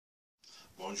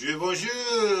Bonjour,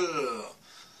 bonjour.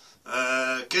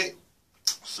 Okay,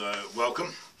 so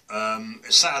welcome.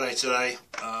 It's Saturday today.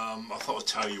 I thought I'd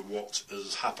tell you what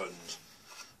has happened.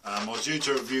 I was due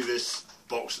to review this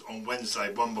box on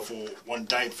Wednesday, one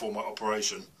day before my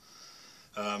operation.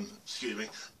 Excuse me.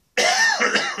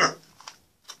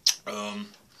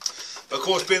 Of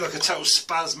course, being like a total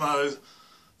spasmo,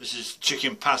 this is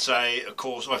chicken pate. Of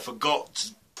course, I forgot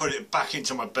to put it back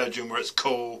into my bedroom where it's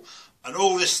cool, and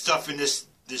all this stuff in this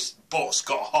box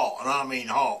got hot, and I mean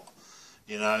hot,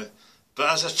 you know.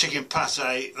 But as a chicken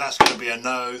pate, that's going to be a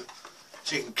no.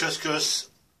 Chicken couscous,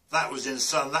 that was in the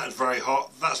sun, that was very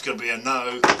hot, that's going to be a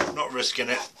no, not risking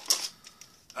it.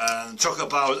 And chocolate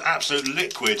bar was absolute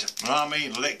liquid, and I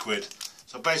mean liquid.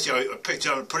 So basically I picked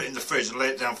it up and put it in the fridge and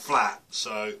laid it down flat,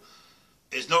 so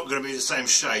it's not going to be the same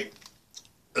shape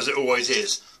as it always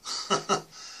is.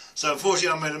 So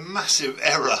unfortunately I made a massive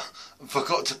error and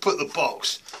forgot to put the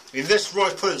box. I mean, this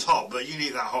rice pudding's hot, but you can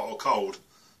eat that hot or cold.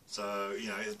 So, you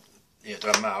know, it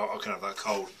doesn't matter, I can have that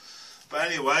cold. But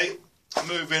anyway,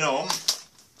 moving on.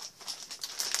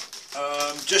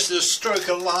 Just as a stroke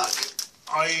of luck,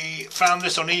 I found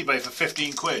this on eBay for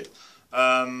 15 quid.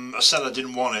 A seller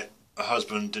didn't want it, a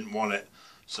husband didn't want it.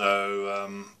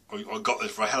 So I got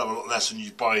this for a hell of a lot less than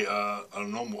you buy a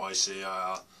normal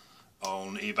RCIR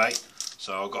on eBay.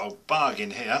 So I got a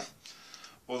bargain here.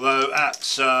 Although at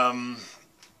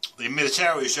the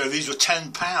military show these were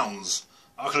 £10.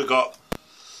 I could have got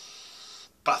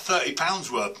about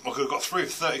 £30 worth. I could have got 3 for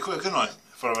 30 quid, couldn't I?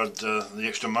 If I had the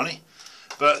extra money.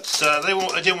 But they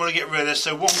didn't want to get rid of this.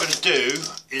 So what I'm going to do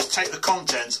is take the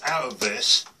contents out of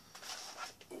this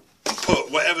and put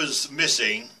whatever's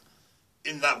missing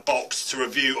in that box to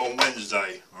review on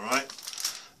Wednesday. Alright.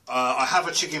 I have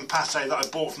a chicken pate that I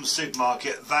bought from the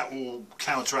supermarket that will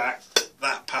counteract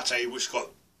that pate which got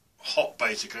hot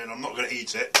basically, and I'm not going to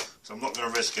eat it, so I'm not going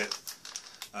to risk it.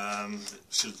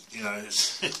 So, you know,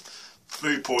 it's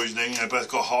food poisoning. They both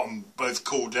got hot and both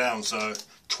cooled down, so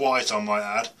twice I might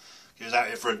add. It was out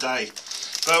here for a day.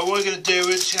 But what we're going to do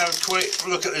is have a quick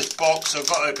look at this box. I've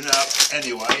got to open it up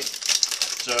anyway,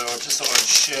 so I just thought I'd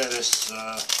share this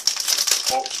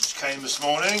box which came this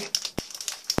morning.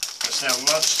 It's now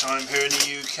lunchtime here in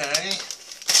the UK,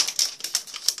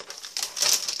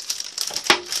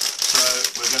 so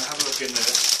we're going to have a look in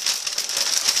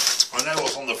this. I know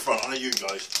what's on the front. I know you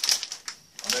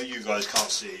guys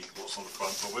can't see what's on the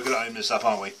front, but we're going to open this up,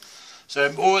 aren't we? So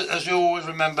as you always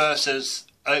remember, it says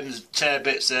open the tear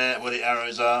bits there where the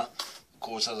arrows are. Of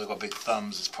course, as I've got big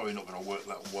thumbs, it's probably not going to work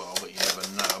that well, but you never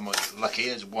know. I might get lucky.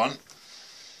 There's one.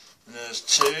 And there's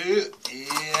two.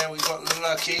 Yeah, we got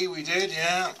lucky. We did.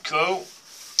 Yeah, cool.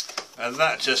 And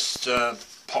that just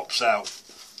pops out.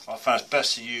 I found it's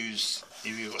best to use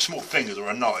if you've got small fingers or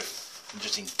a knife and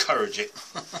just encourage it.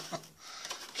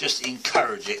 Just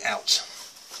encourage it out.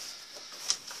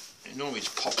 It normally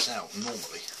just pops out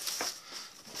normally.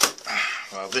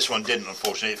 Well, this one didn't,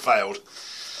 unfortunately. It failed.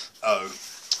 Oh.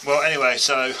 Well, anyway,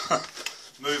 so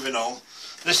moving on.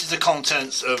 This is the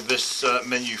contents of this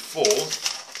menu 4.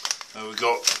 We've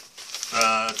got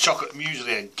chocolate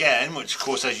muesli again, which of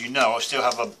course, as you know, I still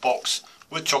have a box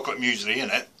with chocolate muesli in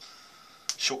it.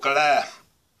 Chocolat,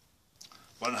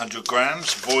 100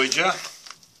 grams, Voyager,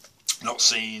 not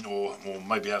seen, or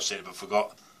maybe I've seen it but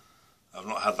forgot. I've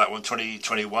not had that one,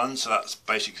 2021, so that's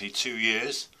basically 2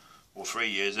 years, or 3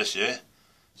 years this year.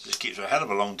 So this keeps for a hell of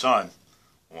a long time.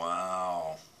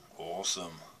 Wow,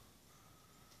 awesome.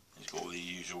 He's got all the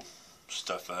usual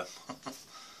stuff there.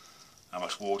 How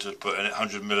much water to put in it,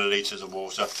 100 millilitres of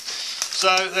water.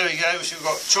 So there we go, so we've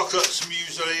got chocolates,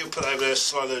 muesli, we'll put over there,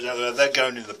 slide those out there, they're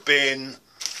going in the bin.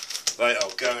 They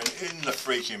are going in the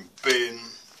freaking bin.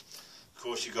 Of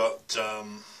course you've got,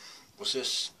 what's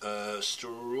this,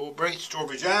 strawberry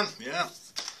jam, yeah.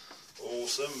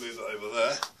 Awesome, move it over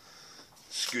there.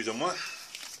 Excusez-moi.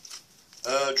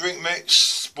 Drink mix,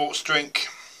 sports drink.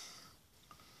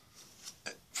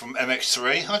 From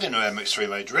MX3. I didn't know MX3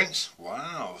 made drinks.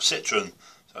 Wow. Citron.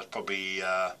 So that's probably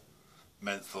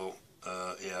menthol.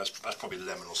 Yeah, that's probably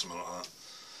lemon or something like that.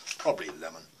 Probably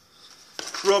lemon.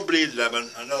 Probably lemon.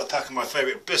 Another pack of my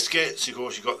favourite biscuits. Of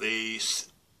course, you've got the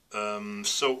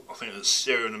salt. I think there's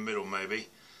cereal in the middle, maybe.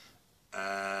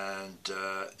 And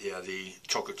yeah, the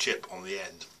chocolate chip on the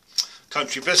end.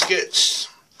 Country biscuits.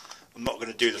 I'm not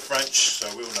going to do the French, so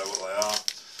we all know what they are.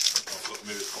 I've got to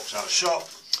move this box out of the shop.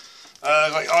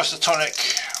 Got your isotonic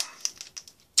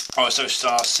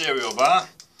IsoStar cereal bar.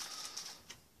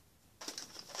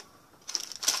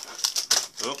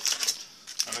 Oh.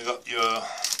 And we got your,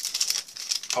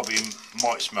 probably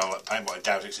might smell like paint, but I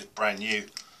doubt it 'cause it's brand new.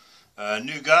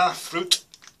 Nougat fruit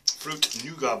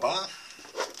nougat bar.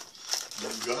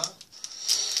 nougat.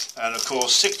 And of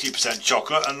course 60%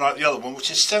 chocolate, unlike the other one which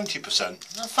is 70%. Isn't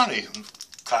that funny?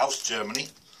 Klaus, Germany.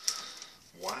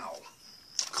 Wow.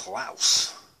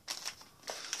 Klaus.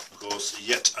 Of course,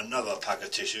 yet another pack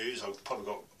of tissues. I've probably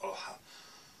got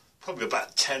probably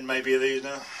about 10 maybe of these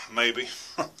now. Maybe.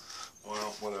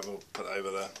 Well, whatever, we'll put it over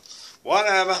there.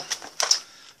 Whatever.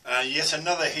 Yet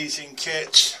another heating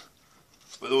kit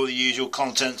with all the usual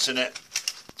contents in it.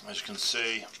 As you can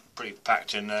see, pretty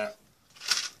packed in there.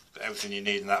 Got everything you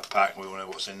need in that pack. We all know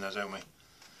what's in there, don't we?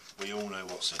 We all know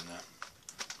what's in there.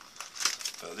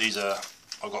 But these are,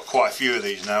 I've got quite a few of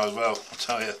these now as well, I'll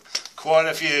tell you. Quite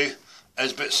a few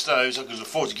Esbit stoves. I could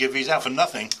afford to give these out for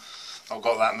nothing. I've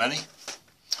got that many.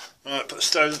 Right, put the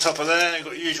stoves on top of there. You've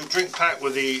got your usual drink pack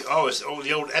with the, it's all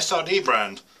the old SRD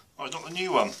brand. Oh, it's not the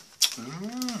new one.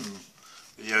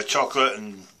 With chocolate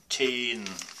and tea and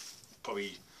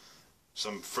probably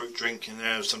some fruit drink in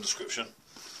there of some description.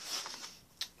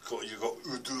 You've got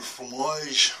eau de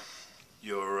fromage,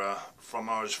 your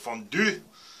fromage fondue.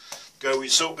 Go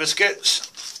with salt biscuits.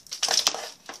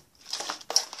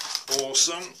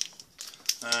 Awesome.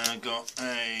 And got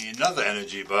another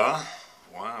energy bar.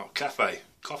 Wow,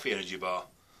 coffee energy bar.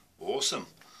 Awesome.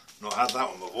 Not had that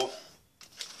one before.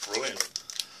 Brilliant.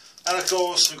 And of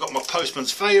course we've got my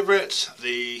postman's favourite,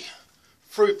 the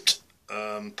fruit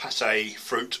pate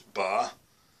fruit bar,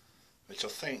 which I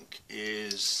think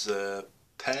is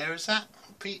pear, is that?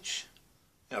 Peach?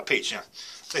 Yeah, peach, yeah. I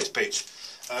think it's peach.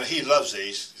 He loves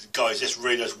these. Guys, this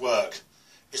really does work.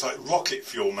 It's like rocket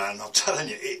fuel, man. I'm telling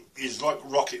you, it is like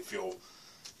rocket fuel.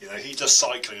 You know, he does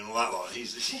cycling and all that lot. He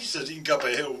says he can go up a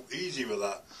hill easy with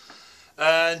that.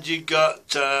 And you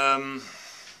got,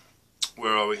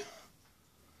 where are we?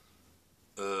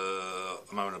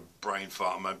 I'm having a brain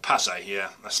fart. I'm having pâté, yeah,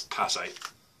 that's pâté.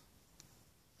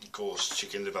 Of course,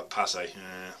 chicken liver pâté,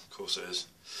 yeah, of course it is.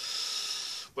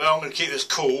 Well, I'm going to keep this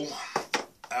cool,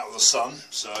 out of the sun,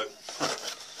 so,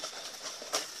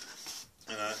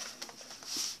 you know,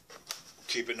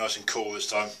 keep it nice and cool this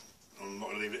time. I'm not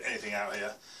going to leave anything out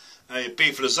here.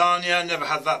 Beef lasagna, never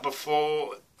had that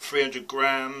before, 300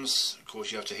 grams, of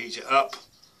course you have to heat it up.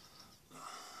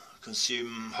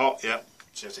 Consume hot, yeah,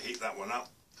 so you have to heat that one up.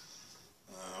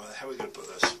 How are we going to put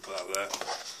this? Put that there.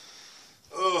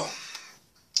 Oh,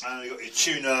 and you've got your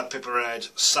tuna pepperhead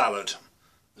salad.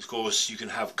 Of course, you can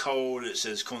have cold. It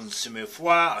says consommé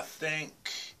froid, I think.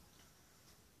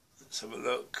 Let's have a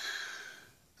look.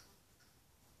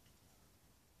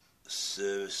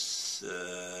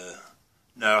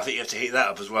 No, I think you have to heat that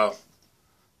up as well.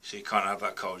 So you can't have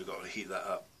that cold. You've got to heat that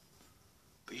up.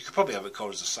 But you could probably have it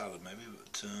cold as a salad, maybe.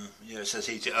 But yeah, it says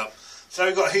heat it up. So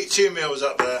we've got to heat 2 meals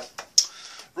up there.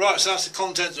 Right, so that's the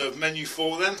content of menu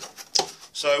for them.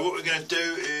 So what we're going to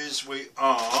do is we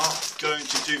are going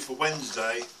to do for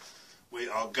Wednesday, we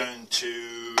are going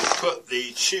to put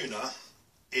the tuna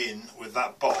in with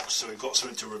that box, so we've got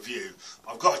something to review.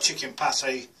 I've got a chicken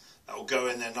pâté that will go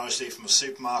in there nicely from a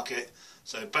supermarket.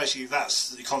 So basically that's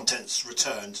the contents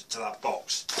returned to that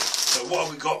box. So what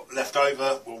have we got left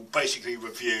over, we'll basically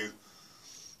review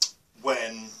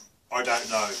when, I don't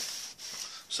know.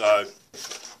 So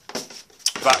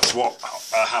that's what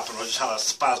happened. I just had a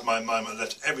spasmo moment,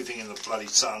 left everything in the bloody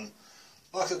sun,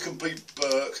 like a complete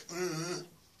Burke.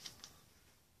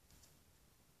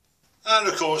 And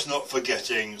of course not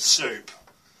forgetting soup.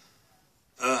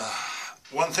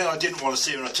 One thing I didn't want to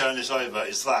see when I turned this over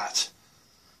is that.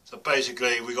 So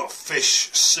basically we got fish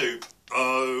soup.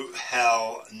 Oh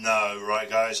hell no, right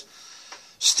guys.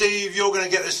 Steve, you're going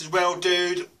to get this as well,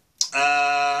 dude.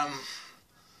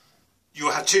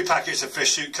 You'll have 2 packets of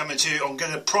fish soup coming to you. I'm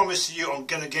going to promise you I'm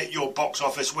going to get your box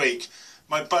off this week.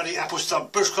 My buddy Apple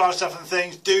Stuff, Bushcraft Stuff and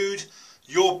Things, dude,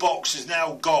 your box is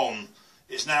now gone.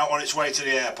 It's now on its way to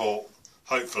the airport,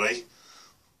 hopefully.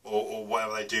 Or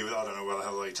whatever they do. I don't know where the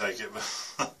hell they take it.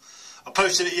 But I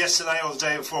posted it yesterday or the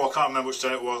day before. I can't remember which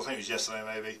day it was. I think it was yesterday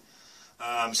maybe.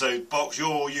 So box,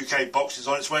 your UK box is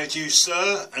on its way to you,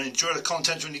 sir. And enjoy the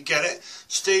content when you get it.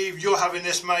 Steve, you're having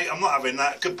this, mate. I'm not having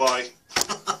that. Goodbye.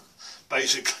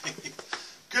 Basically.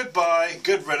 Goodbye.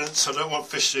 Good riddance. I don't want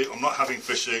fish soup. I'm not having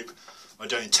fish soup. I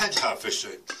don't intend to have fish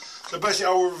soup. So basically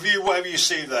I will review whatever you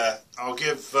see there. I'll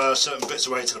give certain bits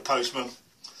away to the postman.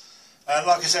 And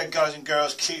like I said, guys and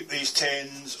girls, keep these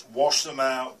tins, wash them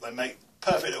out. They make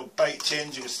perfect little bait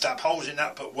tins. You can stab holes in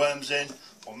that, put worms in,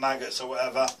 or maggots or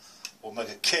whatever. Or make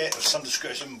a kit of some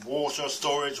description, water,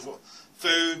 storage,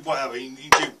 food, whatever. You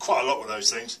can do quite a lot with those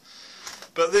things.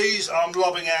 But these I'm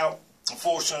lobbing out.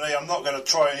 Unfortunately, I'm not going to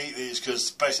try and eat these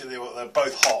because basically they're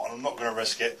both hot and I'm not going to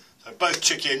risk it. So both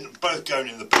chicken, both going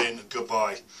in the bin.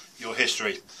 Goodbye. Your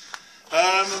history.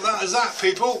 And that is that,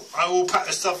 people. I will pack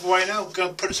this stuff away now. Go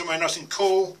and put it somewhere nice and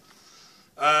cool.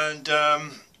 And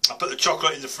I'll put the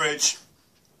chocolate in the fridge.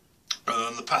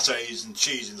 The pâtés and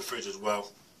cheese in the fridge as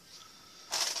well.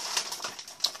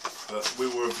 But we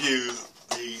will review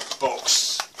the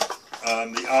box,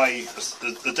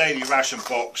 the daily ration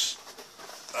box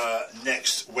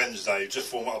next Wednesday, just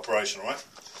for my operation, alright?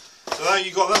 So now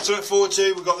you've got that to look forward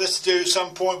to. We've got this to do at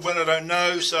some point when I don't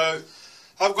know. So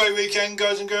have a great weekend,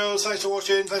 guys and girls. Thanks for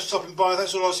watching. Thanks for stopping by.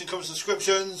 Thanks for liking, comments,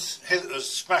 subscriptions.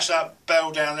 Smash that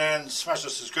bell down there and smash the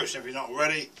subscription if you're not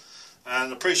already.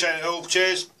 And appreciate it all.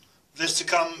 Cheers. This to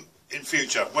come in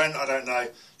future. When, I don't know.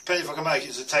 Depending if I can make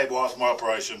it to the table after my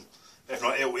operation. If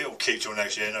not, it'll keep till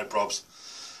next year. No probs.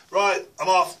 Right, I'm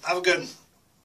off. Have a good one.